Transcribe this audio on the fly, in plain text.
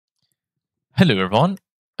Hello everyone,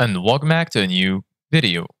 and welcome back to a new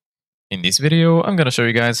video. In this video, I'm going to show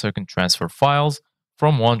you guys how you can transfer files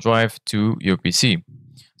from OneDrive to your PC.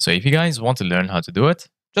 So if you guys want to learn how to do it,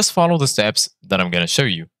 just follow the steps that I'm going to show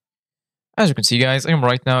you. As you can see guys, I'm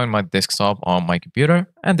right now in my desktop on my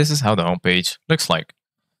computer, and this is how the homepage looks like.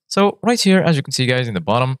 So right here, as you can see guys in the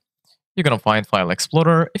bottom, you're going to find File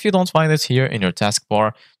Explorer. If you don't find it here in your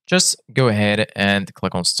taskbar, just go ahead and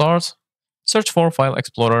click on Start, search for File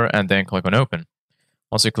Explorer, and then click on Open.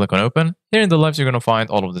 Once you click on Open, here in the left, you're going to find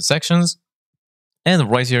all of the sections. And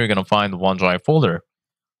right here, you're going to find the OneDrive folder.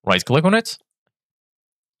 Right click on it.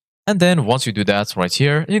 And then once you do that right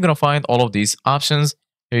here, you're going to find all of these options.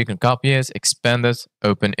 Here you can copy it, expand it,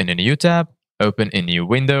 open in a new tab, open in a new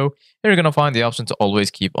window. Here you're going to find the option to always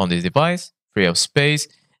keep on this device, free of space.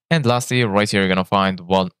 And lastly, right here, you're going to find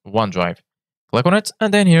OneDrive. Click on it,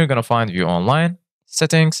 and then here you're going to find View Online,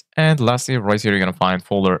 Settings, and lastly, right here, you're going to find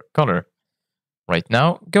Folder Color. Right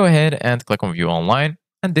now, go ahead and click on View Online,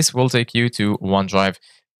 and this will take you to OneDrive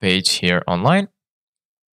page here online.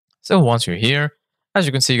 So once you're here, as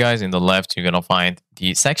you can see guys, in the left, you're going to find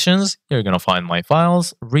the sections. Here you're going to find My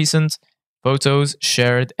Files, Recent, Photos,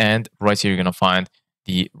 Shared, and right here, you're going to find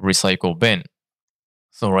the Recycle bin.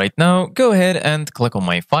 So right now, go ahead and click on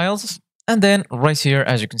My Files. And then right here,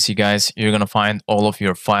 as you can see, guys, you're going to find all of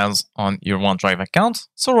your files on your OneDrive account.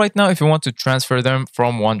 So right now, if you want to transfer them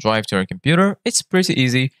from OneDrive to your computer, it's pretty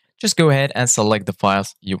easy. Just go ahead and select the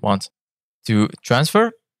files you want to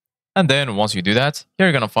transfer. And then once you do that,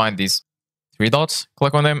 you're going to find these three dots,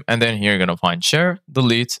 click on them. And then here you're going to find Share,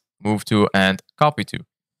 Delete, Move to, and Copy to.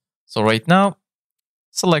 So right now,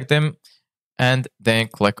 select them and then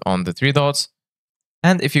click on the three dots.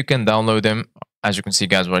 And if you can download them, as you can see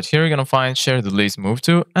guys right here, you're going to find Share, Delete, Move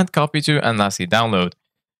to, and Copy to, and lastly Download.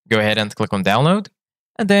 Go ahead and click on Download.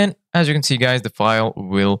 And then as you can see guys, the file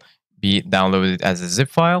will be downloaded as a zip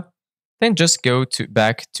file. Then just go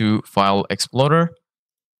back to File Explorer,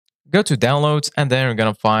 go to Downloads, and then you're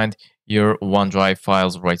going to find your OneDrive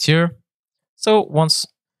files right here. So once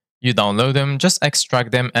you download them, just extract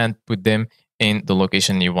them and put them in the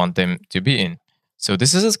location you want them to be in. So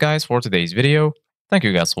this is it guys for today's video. Thank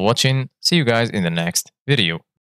you guys for watching. See you guys in the next video.